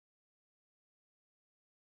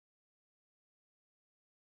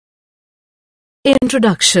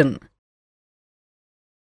Introduction.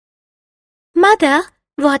 Mother,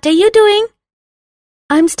 what are you doing?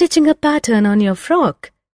 I'm stitching a pattern on your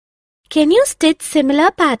frock. Can you stitch similar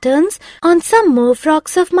patterns on some more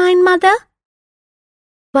frocks of mine, Mother?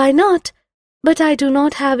 Why not? But I do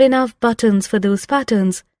not have enough buttons for those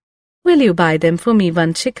patterns. Will you buy them for me,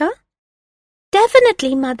 Vanshika?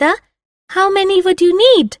 Definitely, Mother. How many would you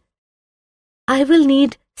need? I will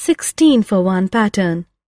need 16 for one pattern.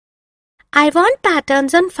 I want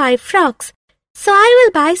patterns on 5 frocks, so I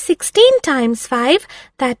will buy 16 times 5,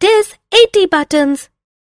 that is 80 buttons.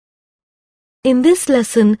 In this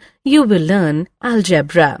lesson, you will learn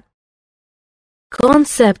algebra.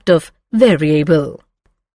 Concept of variable.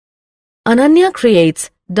 Ananya creates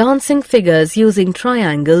dancing figures using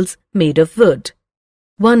triangles made of wood.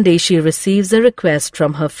 One day she receives a request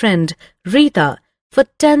from her friend Rita for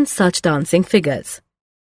 10 such dancing figures.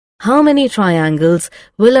 How many triangles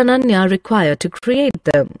will Ananya require to create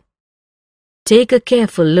them? Take a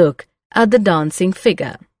careful look at the dancing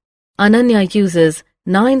figure. Ananya uses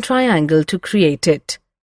 9 triangles to create it.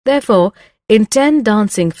 Therefore, in 10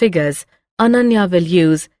 dancing figures, Ananya will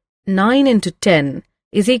use 9 into 10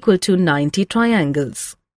 is equal to 90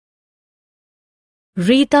 triangles.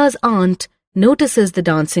 Rita's aunt notices the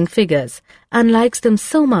dancing figures and likes them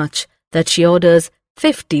so much that she orders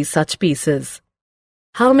 50 such pieces.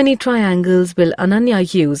 How many triangles will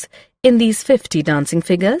Ananya use in these 50 dancing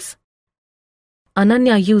figures?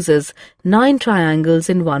 Ananya uses 9 triangles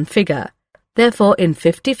in one figure. Therefore, in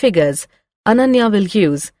 50 figures, Ananya will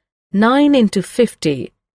use 9 into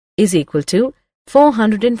 50 is equal to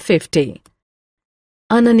 450.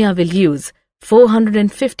 Ananya will use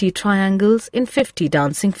 450 triangles in 50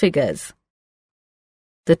 dancing figures.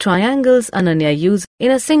 The triangles Ananya uses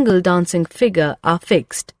in a single dancing figure are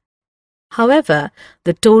fixed. However,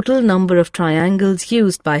 the total number of triangles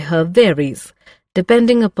used by her varies,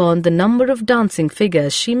 depending upon the number of dancing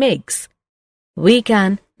figures she makes. We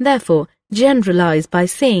can, therefore, generalize by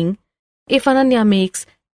saying, if Ananya makes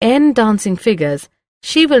n dancing figures,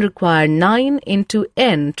 she will require 9 into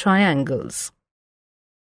n triangles.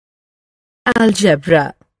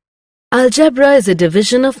 Algebra. Algebra is a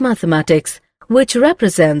division of mathematics which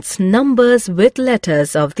represents numbers with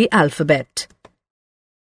letters of the alphabet.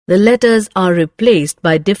 The letters are replaced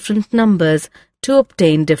by different numbers to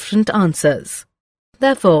obtain different answers.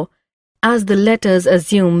 Therefore, as the letters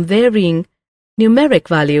assume varying numeric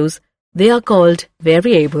values, they are called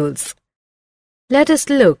variables. Let us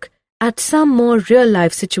look at some more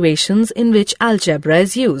real-life situations in which algebra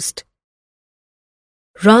is used.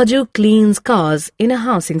 Raju cleans cars in a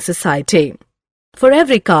housing society. For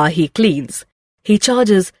every car he cleans, he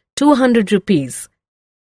charges 200 rupees.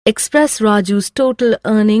 Express Raju's total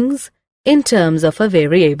earnings in terms of a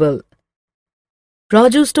variable.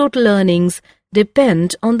 Raju's total earnings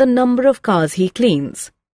depend on the number of cars he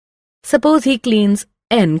cleans. Suppose he cleans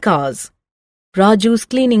n cars. Raju's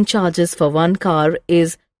cleaning charges for one car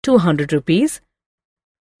is 200 rupees.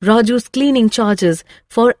 Raju's cleaning charges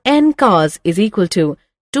for n cars is equal to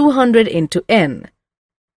 200 into n.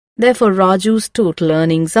 Therefore, Raju's total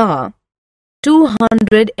earnings are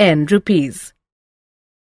 200 n rupees.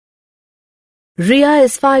 Ria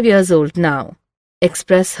is 5 years old now.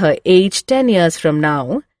 Express her age 10 years from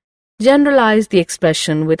now. Generalize the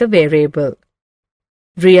expression with a variable.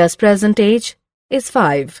 Ria's present age is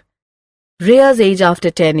 5. Ria's age after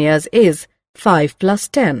 10 years is 5 plus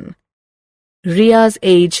 10. Ria's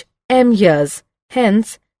age m years,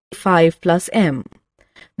 hence 5 plus m.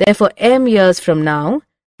 Therefore, m years from now,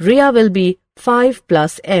 Ria will be 5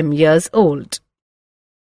 plus m years old.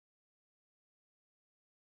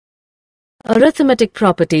 Arithmetic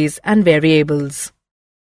properties and variables.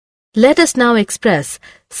 Let us now express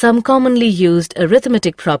some commonly used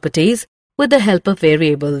arithmetic properties with the help of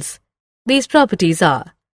variables. These properties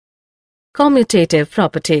are commutative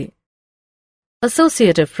property,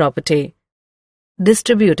 associative property,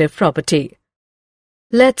 distributive property.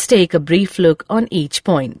 Let's take a brief look on each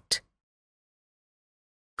point.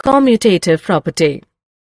 Commutative property.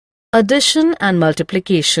 Addition and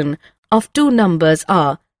multiplication of two numbers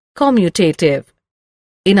are commutative.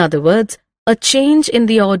 In other words, a change in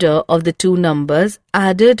the order of the two numbers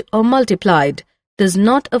added or multiplied does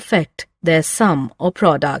not affect their sum or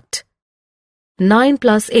product. 9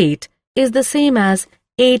 plus 8 is the same as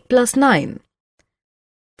 8 plus 9.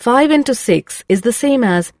 5 into 6 is the same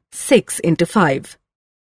as 6 into 5.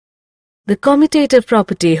 The commutative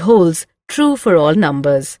property holds true for all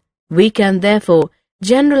numbers. We can therefore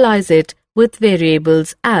generalize it with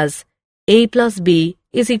variables as a plus b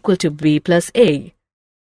is equal to b plus a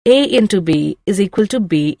into b is equal to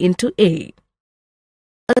b into a.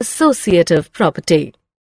 Associative property.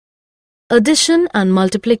 Addition and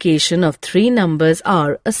multiplication of three numbers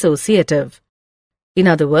are associative. In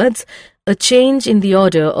other words, a change in the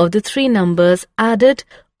order of the three numbers added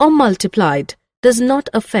or multiplied does not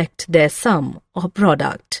affect their sum or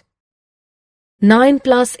product. 9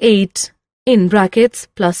 plus 8 in brackets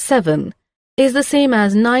plus 7 is the same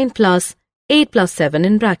as 9 plus 8 plus 7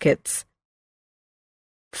 in brackets.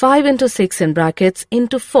 5 into 6 in brackets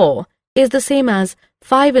into 4 is the same as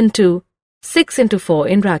 5 into 6 into 4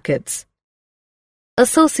 in brackets.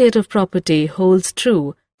 Associative property holds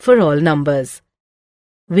true for all numbers.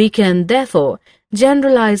 We can therefore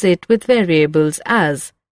generalize it with variables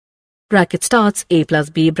as bracket starts a plus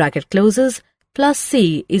b bracket closes plus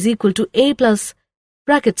c is equal to a plus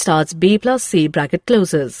bracket starts b plus c bracket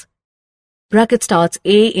closes. Bracket starts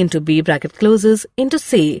a into b bracket closes into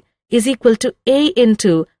c is equal to a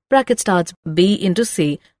into bracket starts b into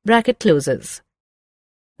c bracket closes.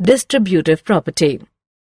 Distributive property.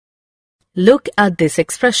 Look at this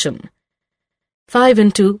expression. 5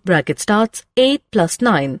 into bracket starts 8 plus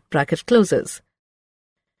 9 bracket closes.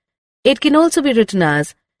 It can also be written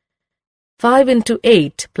as 5 into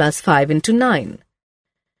 8 plus 5 into 9.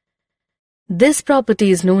 This property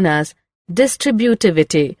is known as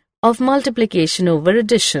distributivity of multiplication over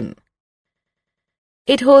addition.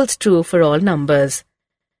 It holds true for all numbers.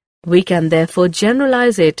 We can therefore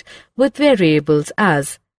generalize it with variables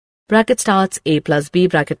as bracket starts a plus b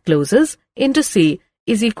bracket closes into c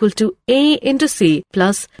is equal to a into c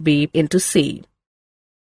plus b into c.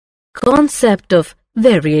 Concept of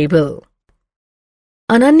variable.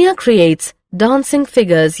 Ananya creates dancing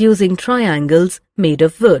figures using triangles made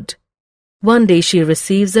of wood. One day she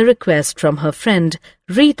receives a request from her friend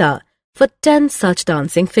Rita for 10 such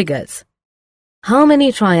dancing figures. How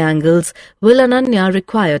many triangles will Ananya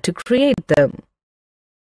require to create them?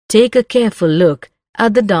 Take a careful look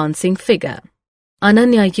at the dancing figure.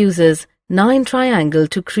 Ananya uses 9 triangles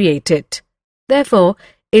to create it. Therefore,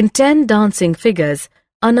 in 10 dancing figures,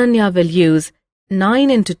 Ananya will use 9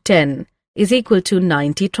 into 10 is equal to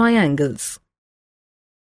 90 triangles.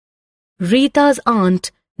 Rita's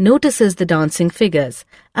aunt notices the dancing figures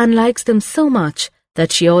and likes them so much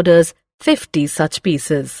that she orders 50 such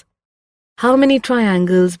pieces. How many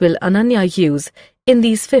triangles will Ananya use in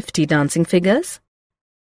these 50 dancing figures?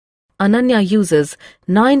 Ananya uses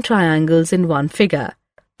 9 triangles in one figure.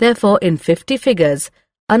 Therefore, in 50 figures,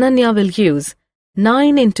 Ananya will use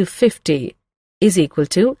 9 into 50 is equal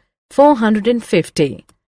to 450.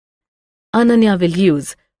 Ananya will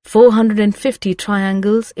use 450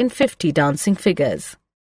 triangles in 50 dancing figures.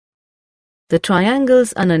 The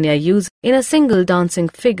triangles Ananya uses in a single dancing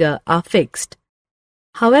figure are fixed.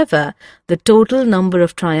 However, the total number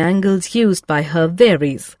of triangles used by her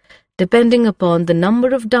varies, depending upon the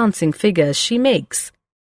number of dancing figures she makes.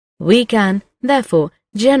 We can, therefore,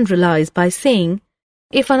 generalize by saying,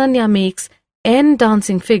 if Ananya makes n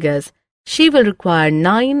dancing figures, she will require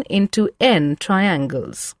 9 into n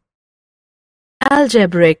triangles.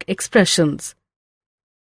 Algebraic expressions.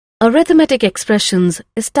 Arithmetic expressions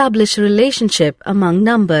establish a relationship among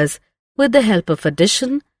numbers with the help of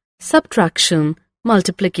addition, subtraction,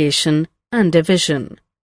 multiplication, and division.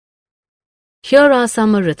 Here are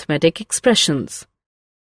some arithmetic expressions.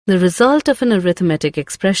 The result of an arithmetic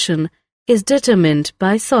expression is determined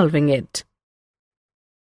by solving it.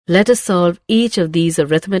 Let us solve each of these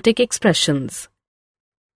arithmetic expressions.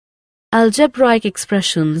 Algebraic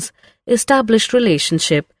expressions establish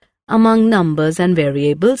relationship among numbers and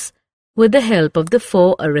variables with the help of the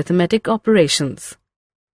 4 arithmetic operations.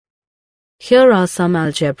 Here are some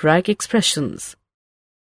algebraic expressions.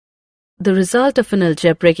 The result of an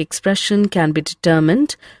algebraic expression can be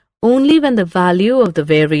determined only when the value of the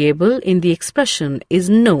variable in the expression is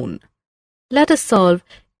known. Let us solve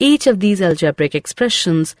each of these algebraic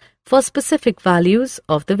expressions for specific values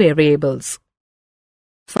of the variables.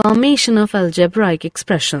 Formation of algebraic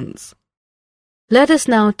expressions. Let us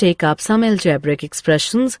now take up some algebraic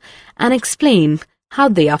expressions and explain how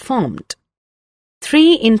they are formed.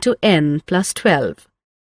 3 into n plus 12.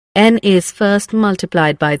 N is first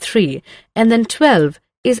multiplied by 3 and then 12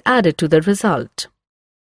 is added to the result.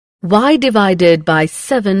 Y divided by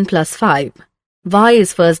 7 plus 5. Y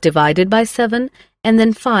is first divided by 7 and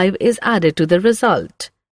then 5 is added to the result.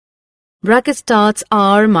 Bracket starts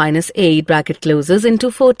r minus 8 bracket closes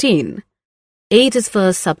into 14. 8 is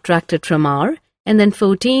first subtracted from r and then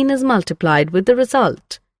 14 is multiplied with the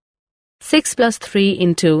result. 6 plus 3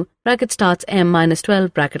 into bracket starts m minus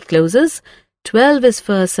 12 bracket closes. 12 is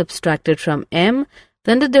first subtracted from m,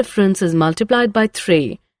 then the difference is multiplied by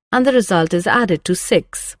 3 and the result is added to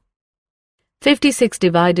 6. 56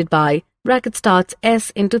 divided by bracket starts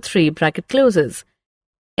s into 3 bracket closes.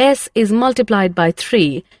 S is multiplied by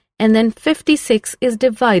 3 and then 56 is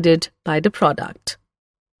divided by the product.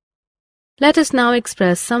 Let us now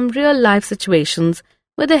express some real-life situations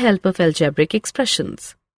with the help of algebraic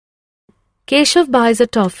expressions. Keshav buys a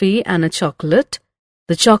toffee and a chocolate.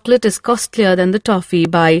 The chocolate is costlier than the toffee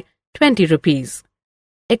by 20 rupees.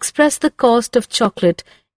 Express the cost of chocolate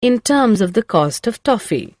in terms of the cost of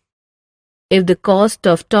toffee. If the cost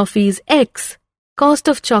of toffee is x, cost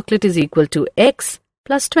of chocolate is equal to x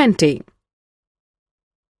plus 20.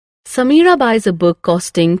 Samira buys a book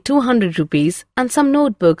costing 200 rupees and some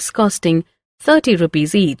notebooks costing 30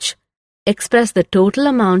 rupees each. Express the total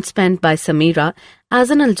amount spent by Samira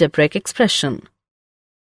as an algebraic expression.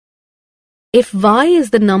 If y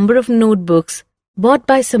is the number of notebooks bought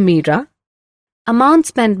by Samira, amount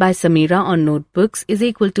spent by Samira on notebooks is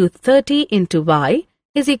equal to 30 into y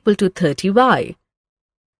is equal to 30y.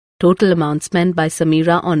 Total amount spent by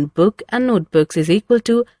Samira on book and notebooks is equal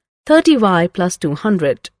to 30y plus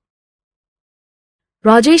 200.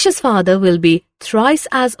 Rajesh's father will be thrice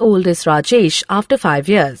as old as Rajesh after 5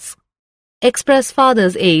 years. Express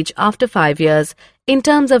father's age after 5 years in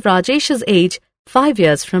terms of Rajesh's age 5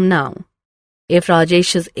 years from now. If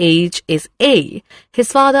Rajesh's age is A,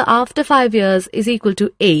 his father after 5 years is equal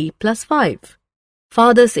to A plus 5.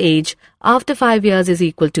 Father's age after 5 years is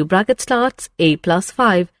equal to bracket starts A plus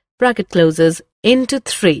 5 bracket closes into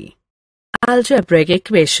 3. Algebraic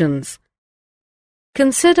equations.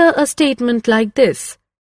 Consider a statement like this.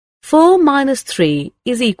 4 minus 3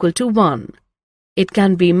 is equal to 1. It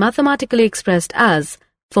can be mathematically expressed as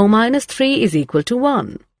 4 minus 3 is equal to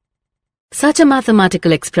 1. Such a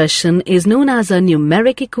mathematical expression is known as a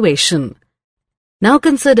numeric equation. Now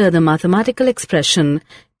consider the mathematical expression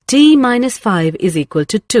t minus 5 is equal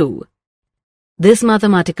to 2. This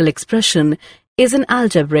mathematical expression is an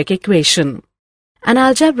algebraic equation. An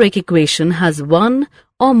algebraic equation has one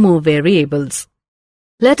or more variables.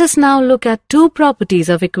 Let us now look at two properties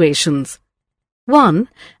of equations. 1.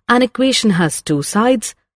 An equation has two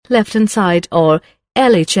sides, left-hand side or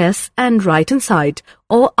LHS and right-hand side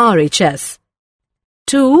or RHS.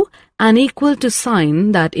 2. An equal to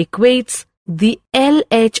sign that equates the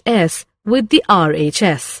LHS with the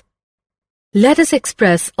RHS. Let us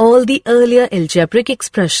express all the earlier algebraic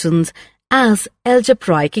expressions as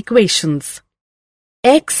algebraic equations.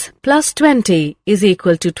 X plus 20 is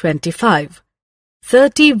equal to 25.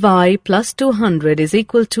 30y plus 200 is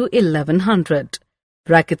equal to 1100.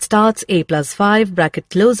 Bracket starts A plus 5, bracket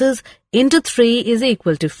closes, into 3 is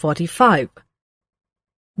equal to 45.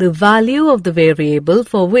 The value of the variable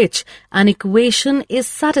for which an equation is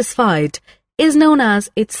satisfied is known as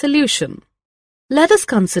its solution. Let us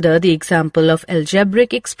consider the example of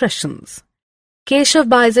algebraic expressions. Keshav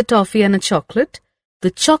buys a toffee and a chocolate.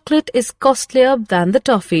 The chocolate is costlier than the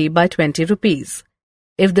toffee by 20 rupees.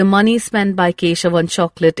 If the money spent by Keshav on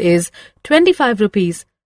chocolate is 25 rupees,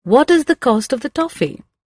 what is the cost of the toffee?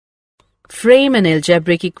 Frame an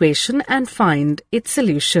algebraic equation and find its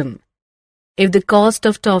solution. If the cost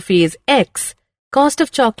of toffee is x, cost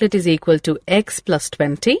of chocolate is equal to x plus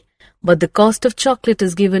 20, but the cost of chocolate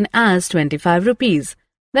is given as 25 rupees.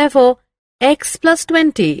 Therefore, x plus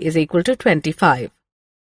 20 is equal to 25.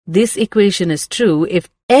 This equation is true if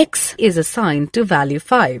x is assigned to value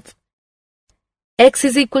 5. X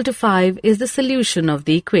is equal to 5 is the solution of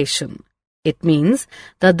the equation. It means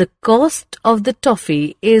that the cost of the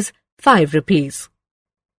toffee is 5 rupees.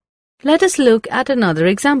 Let us look at another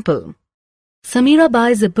example. Samira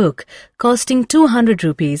buys a book costing 200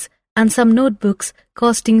 rupees and some notebooks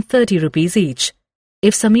costing 30 rupees each.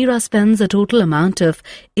 If Samira spends a total amount of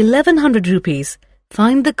 1100 rupees,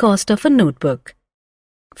 find the cost of a notebook.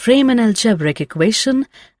 Frame an algebraic equation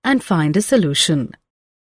and find a solution.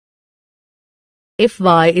 If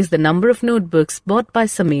y is the number of notebooks bought by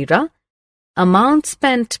Samira, amount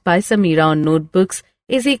spent by Samira on notebooks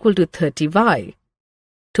is equal to 30y.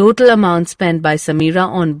 Total amount spent by Samira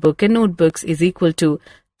on book and notebooks is equal to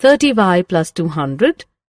 30y plus 200,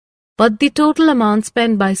 but the total amount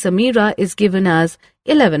spent by Samira is given as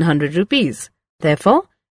 1100 rupees. Therefore,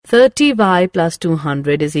 30y plus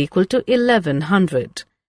 200 is equal to 1100.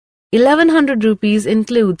 1100 rupees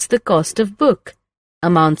includes the cost of book.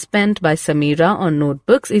 Amount spent by Samira on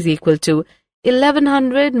notebooks is equal to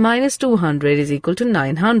 1100 minus 200 is equal to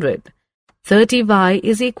 900. 30y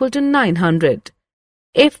is equal to 900.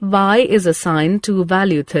 If y is assigned to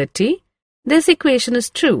value 30, this equation is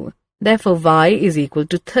true. Therefore, y is equal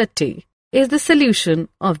to 30 is the solution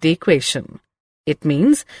of the equation. It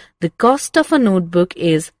means the cost of a notebook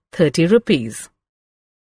is 30 rupees.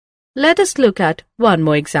 Let us look at one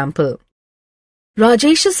more example.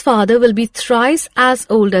 Rajesh's father will be thrice as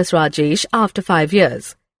old as Rajesh after 5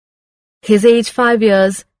 years. His age 5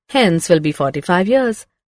 years, hence will be 45 years.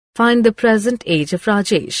 Find the present age of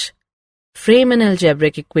Rajesh. Frame an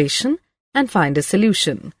algebraic equation and find a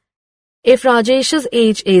solution. If Rajesh's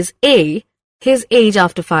age is A, his age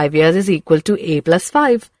after 5 years is equal to A plus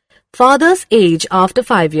 5. Father's age after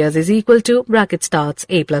 5 years is equal to, bracket starts,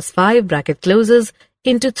 A plus 5, bracket closes,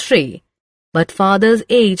 into 3. But father's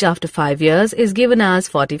age after 5 years is given as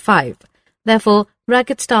 45. Therefore,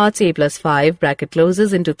 bracket starts A plus 5, bracket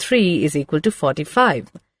closes into 3 is equal to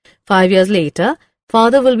 45. 5 years later,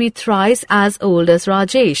 father will be thrice as old as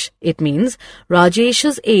Rajesh. It means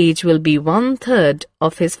Rajesh's age will be 1/3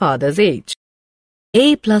 of his father's age.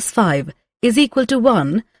 A plus 5 is equal to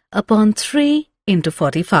 1 upon 3 into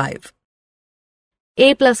 45.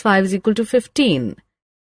 A plus 5 is equal to 15.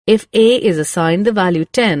 If A is assigned the value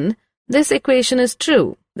 10, this equation is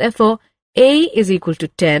true. Therefore, A is equal to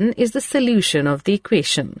 10 is the solution of the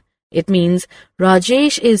equation. It means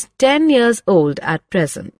Rajesh is 10 years old at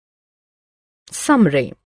present.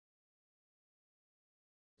 Summary.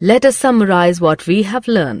 Let us summarize what we have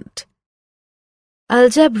learnt.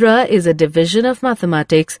 Algebra is a division of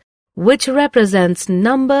mathematics which represents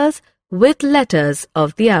numbers with letters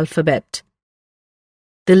of the alphabet.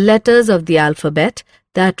 The letters of the alphabet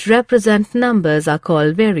that represent numbers are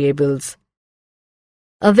called variables.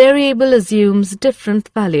 A variable assumes different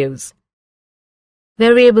values.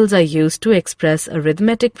 Variables are used to express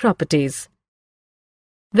arithmetic properties.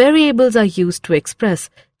 Variables are used to express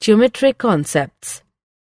geometric concepts.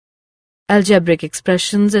 Algebraic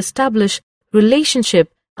expressions establish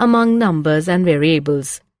relationship among numbers and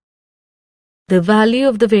variables. The value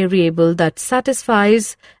of the variable that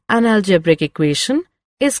satisfies an algebraic equation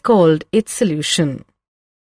is called its solution.